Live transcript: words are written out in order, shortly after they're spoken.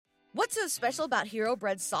What's so special about Hero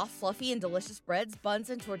Bread's soft, fluffy, and delicious breads, buns,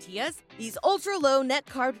 and tortillas? These ultra-low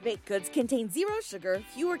net-carb baked goods contain zero sugar,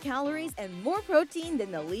 fewer calories, and more protein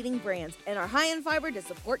than the leading brands, and are high in fiber to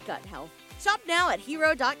support gut health. Shop now at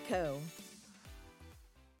hero.co.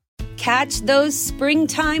 Catch those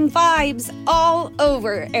springtime vibes all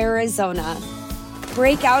over Arizona.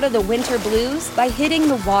 Break out of the winter blues by hitting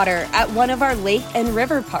the water at one of our lake and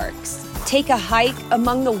river parks. Take a hike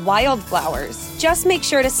among the wildflowers. Just make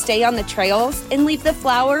sure to stay on the trails and leave the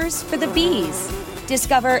flowers for the bees.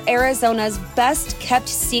 Discover Arizona's best-kept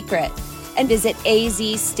secret and visit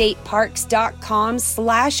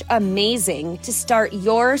azstateparks.com/amazing to start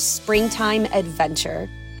your springtime adventure.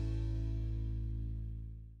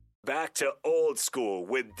 Back to old school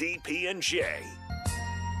with DP and J.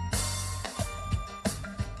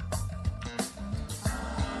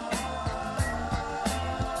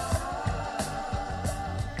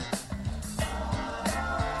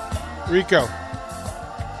 Rico.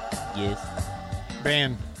 Yes.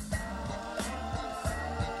 Band.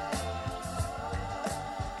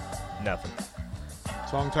 Nothing.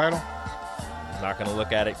 Song title? Not going to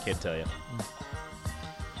look at it. Can't tell you.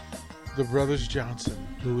 The Brothers Johnson,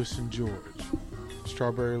 Lewis and George.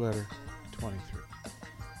 Strawberry Letter 23.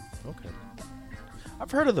 Okay.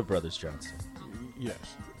 I've heard of the Brothers Johnson.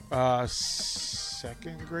 Yes.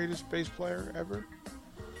 Second greatest bass player ever.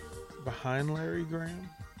 Behind Larry Graham.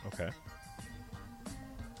 Okay.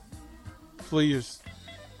 Flea is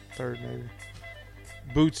third, maybe.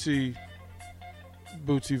 Bootsy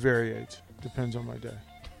variates. Depends on my day.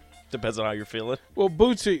 Depends on how you're feeling. Well,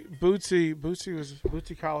 Bootsy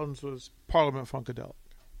Collins was Parliament Funkadelic.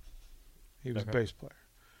 He was a bass player,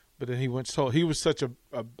 but then he went solo. He was such a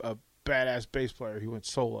badass bass player. He went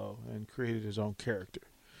solo and created his own character.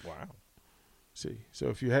 Wow. See, so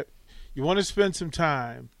if you want to spend some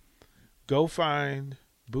time, go find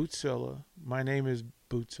Bootsilla. My name is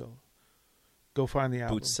Bootsilla. Go find the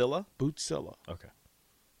album. Bootsilla? Bootsilla. Okay.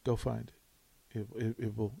 Go find it.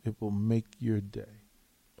 It will make your day.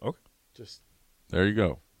 Okay. There you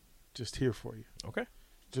go. Just here for you. Okay.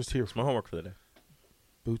 Just here It's for my you. homework for the day.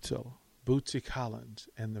 Bootsilla. Bootsy Collins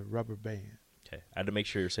and the Rubber Band. Okay. I had to make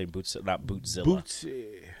sure you're saying Bootsilla, not Bootzilla.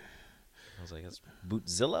 Bootsy. I was like, that's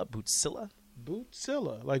Bootzilla? Bootsilla?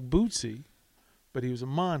 Bootsilla. Like Bootsy, but he was a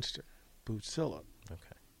monster. Bootsilla.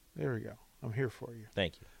 Okay. There we go. I'm here for you.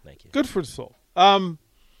 Thank you. Good for the soul.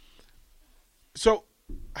 So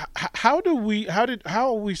how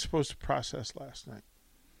are we supposed to process last night?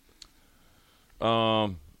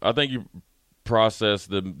 I think you process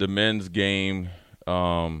the men's game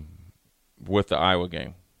with the Iowa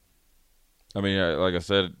game. I mean, like I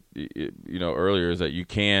said, earlier, is that you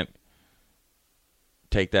can't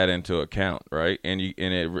take that into account, right? And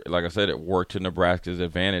it, like I said, it worked to Nebraska's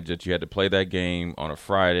advantage that you had to play that game on a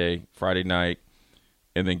Friday night,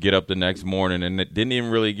 and then get up the next morning, and it didn't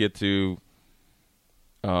even really get to.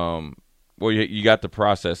 Well, you got to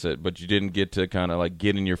process it, but you didn't get to kind of like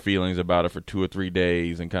get in your feelings about it for 2 or 3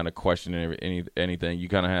 days and kind of question anything. You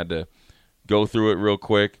kind of had to go through it real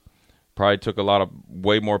quick. Probably took a lot of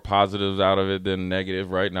way more positives out of it than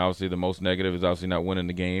negative, right? And obviously the most negative is obviously not winning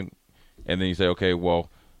the game. And then you say, okay,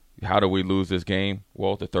 well, how do we lose this game?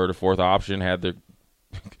 Well, the third or fourth option had their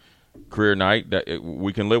career night.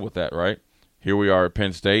 We can live with that, right? Here we are at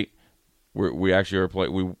Penn State. We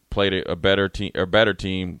played a better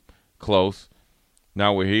team close.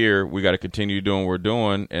 Now we're here. We got to continue doing what we're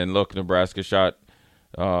doing. And look, Nebraska shot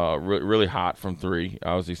really hot from three.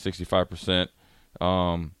 Obviously 65%.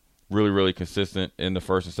 Really, really consistent in the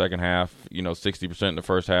first and second half. 60% in the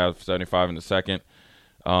first half, 75% in the second.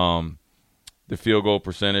 The field goal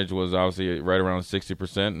percentage was obviously right around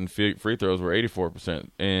 60%, and free throws were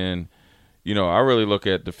 84%. And, I really look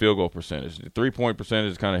at the field goal percentage. The three-point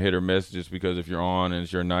percentage is kind of hit or miss just because if you're on and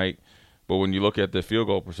it's your night. But when you look at the field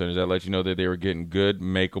goal percentage, that lets you know that they were getting good,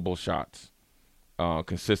 makeable shots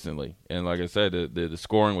consistently. And like I said, the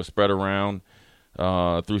scoring was spread around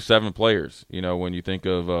through 7 players. When you think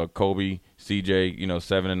of Kobe, CJ,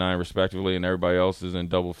 7 and 9 respectively, and everybody else is in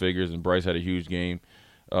double figures, and Bryce had a huge game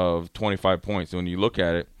of 25 points. So when you look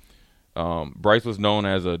at it, Bryce was known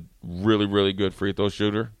as a really, really good free throw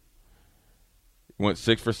shooter. Went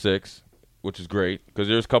 6 for 6, which is great because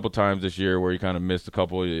there's a couple times this year where he kind of missed a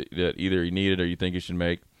couple that either he needed or you think he should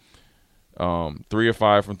make. 3 of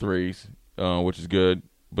 5 from threes, which is good.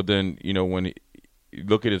 But then, when you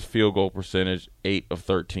look at his field goal percentage, 8 of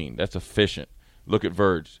 13. That's efficient. Look at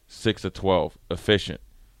Verge, 6 of 12. Efficient,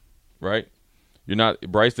 right?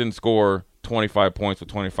 Bryce didn't score 25 points with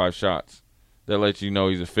 25 shots. That lets you know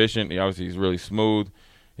he's efficient. He's really smooth,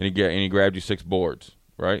 and he grabbed you 6 boards,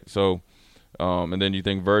 right? So And then you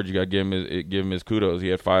think Verge, you got to give him his kudos. He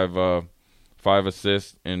had five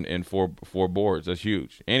assists and four boards. That's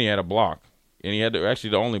huge. And he had a block. And he had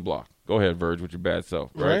the only block. Go ahead, Verge, with your bad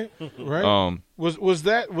self. Right. Was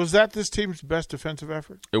that this team's best defensive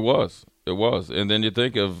effort? It was. And then you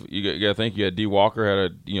think of you got to think you had D. Walker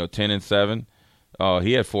had 10 and 7.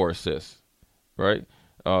 He had 4 assists. Right.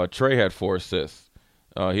 Trey had 4 assists.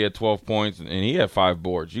 He had 12 points and he had 5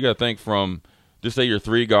 boards. You got to think from just say your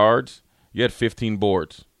 3 guards, you had 15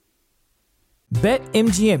 boards.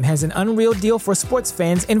 BetMGM has an unreal deal for sports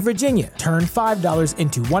fans in Virginia. Turn $5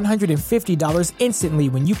 into $150 instantly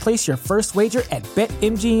when you place your first wager at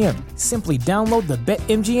BetMGM. Simply download the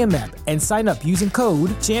BetMGM app and sign up using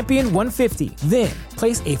code Champion150. Then,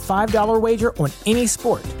 place a $5 wager on any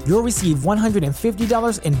sport. You'll receive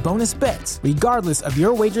 $150 in bonus bets, regardless of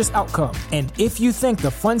your wager's outcome. And if you think the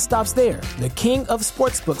fun stops there, the king of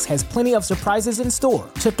sportsbooks has plenty of surprises in store.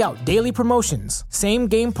 Check out daily promotions,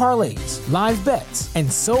 same-game parlays, live bets,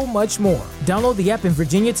 and so much more. Download the app in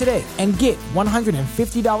Virginia today and get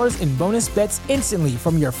 $150 in bonus bets instantly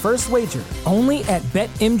from your first wager. Only at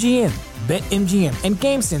BetMGM. BetMGM and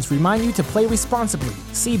GameSense remind you to play responsibly.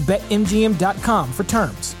 See BetMGM.com for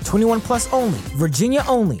terms. 21 plus only. Virginia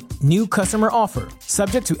only. New customer offer.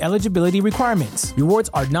 Subject to eligibility requirements.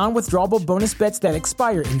 Rewards are non-withdrawable bonus bets that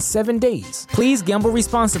expire in 7 days. Please gamble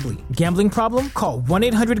responsibly. Gambling problem? Call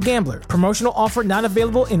 1-800-GAMBLER. Promotional offer not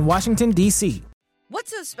available in Washington, D.C.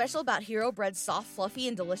 What's so special about Hero Bread's soft, fluffy,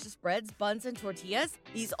 and delicious breads, buns, and tortillas?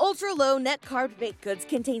 These ultra-low net-carb baked goods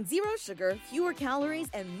contain 0 sugar, fewer calories,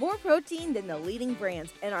 and more protein than the leading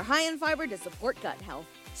brands, and are high in fiber to support gut health.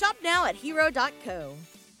 Shop now at hero.co.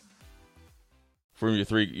 From your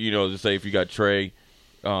 3, just say if you got Trey,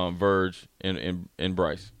 Verge, and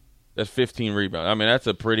Bryce, that's 15 rebounds. I mean, that's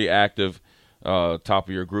a pretty active top of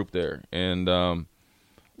your group there. And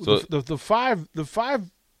so the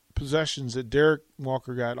five possessions that Derek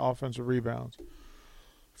Walker got offensive rebounds,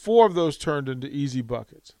 4 of those turned into easy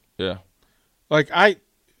buckets. Yeah.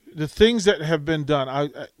 The things that have been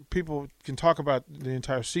done, people can talk about the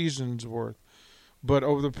entire season's worth, but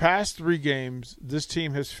over the past 3 games, this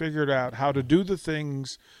team has figured out how to do the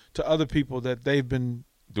things to other people that they've been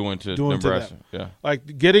doing to Nebraska. Yeah.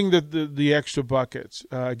 Like getting the extra buckets,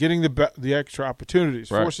 getting the extra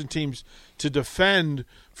opportunities, right. Forcing teams to defend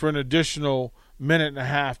for an additional minute and a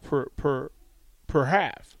half per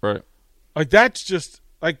half. Right. Like that's just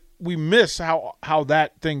like we miss how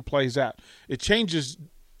that thing plays out. It changes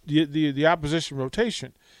the opposition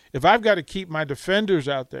rotation. If I've got to keep my defenders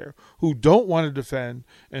out there who don't want to defend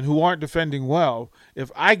and who aren't defending well,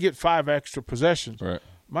 if I get 5 extra possessions, right.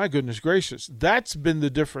 My goodness gracious, that's been the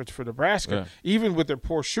difference for Nebraska, yeah. Even with their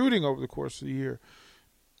poor shooting over the course of the year.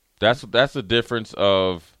 That's the difference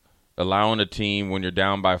of allowing a team when you're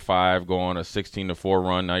down by 5 go on a 16-4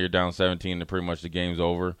 run. Now you're down 17 and pretty much the game's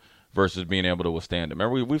over versus being able to withstand it.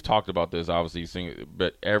 Remember, we've talked about this obviously,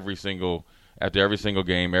 but after every single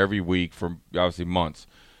game, every week for obviously months.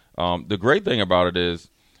 The great thing about it is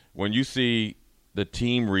when you see the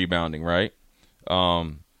team rebounding, right?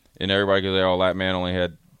 And everybody goes, "Oh, that man only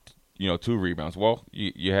had 2 rebounds." Well,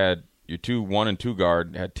 you had your 1 and 2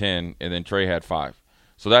 guard had 10, and then Trey had 5.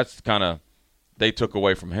 So that's kind of they took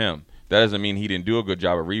away from him. That doesn't mean he didn't do a good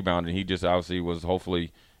job of rebounding. He just obviously was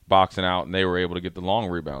hopefully boxing out, and they were able to get the long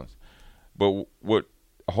rebounds. But what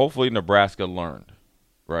hopefully Nebraska learned,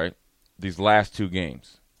 right, these last 2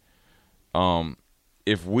 games,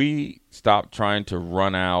 if we stop trying to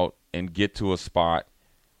run out and get to a spot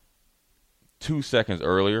 2 seconds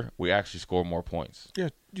earlier, we actually score more points. Yeah,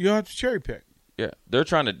 you don't have to cherry pick. Yeah, they're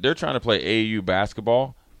trying to play AAU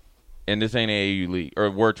basketball, and this ain't AAU league, or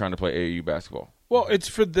we're trying to play AAU basketball. Well, it's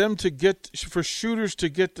for them for shooters to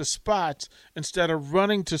get to spots instead of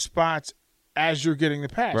running to spots as you're getting the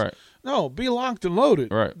pass. Right. No, be locked and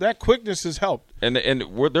loaded. Right. That quickness has helped. And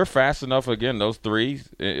they're fast enough, again, those 3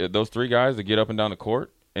 guys to get up and down the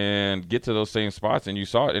court and get to those same spots. And you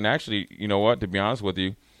saw it. And actually, you know what, to be honest with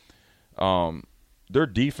you, their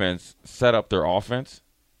defense set up their offense.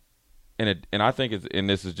 And I think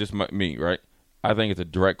this is just me, right? I think it's a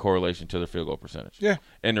direct correlation to their field goal percentage. Yeah.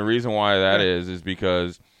 And the reason why that is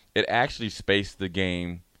because it actually spaced the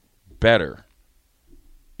game better.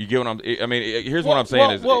 You get what here's what I'm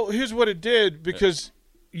saying here's what it did, because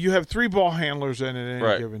you have 3 ball handlers in it at any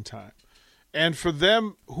right. given time. And for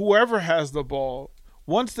them, whoever has the ball,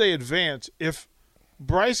 once they advance, if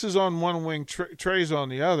Bryce is on one wing, Trey's on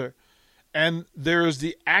the other, and there is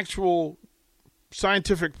the actual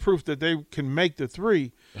scientific proof that they can make the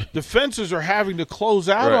 3, defenses are having to close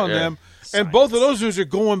out on them, and both of those dudes are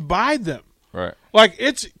going by them. Right. Like,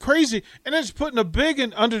 it's crazy. And it's putting a big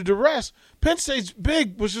and under duress. Penn State's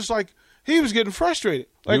big was just like, he was getting frustrated.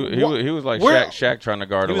 Like, he was like Shaq trying to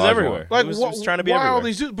guard He a was lot everywhere. Like, he was trying to be why everywhere. all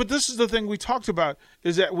these dudes? But this is the thing we talked about,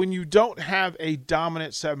 is that when you don't have a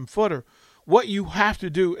dominant 7-footer, what you have to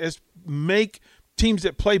do is make teams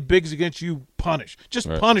that play bigs against you punish. Just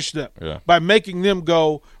punish them by making them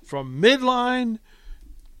go from midline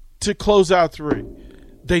to close out 3.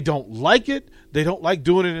 They don't like it. They don't like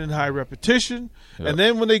doing it in high repetition. Yep. And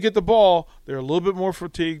then when they get the ball, they're a little bit more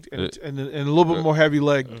fatigued and a little bit more heavy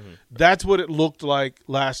legged. Mm-hmm. That's what it looked like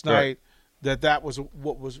last night. That was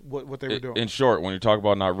what they were doing. In short, when you talk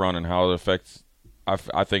about not running, how it affects,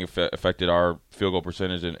 I think it affected our field goal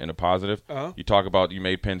percentage in a positive. Uh-huh. You talk about you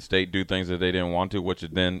made Penn State do things that they didn't want to, which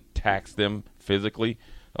then taxed them physically.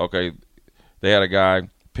 Okay, they had a guy,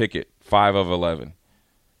 Pickett, 5 of 11.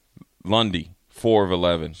 Lundy, 4 of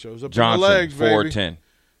 11. Shows up Johnson, in the legs, 4 baby. of 10.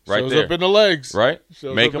 Right Shows there. up in the legs. Right?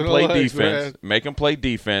 Shows Make up them in play the legs, defense. man. Make them play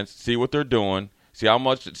defense. See what they're doing. See how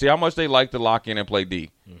much they like to lock in and play D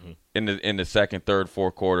in the second, third,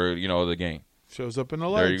 fourth quarter, of the game. Shows up in the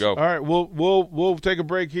legs. There you go. All right, we'll take a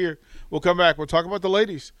break here. We'll come back. We'll talk about the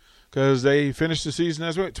ladies because they finished the season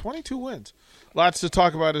as well. 22 wins. Lots to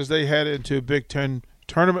talk about as they head into Big Ten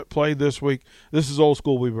tournament play this week. This is Old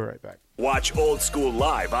School. We'll be right back. Watch Old School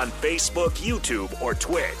live on Facebook, YouTube, or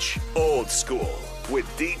Twitch. Old School with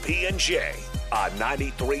DP and J on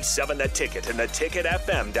 93.7 The Ticket and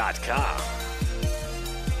theticketfm.com.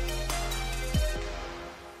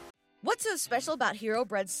 What's so special about Hero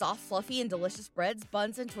Bread's soft, fluffy, and delicious breads,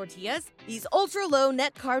 buns, and tortillas? These ultra-low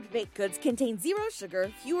net-carb baked goods contain 0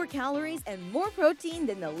 sugar, fewer calories, and more protein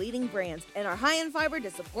than the leading brands, and are high in fiber to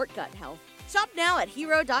support gut health. Shop now at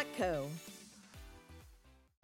hero.co.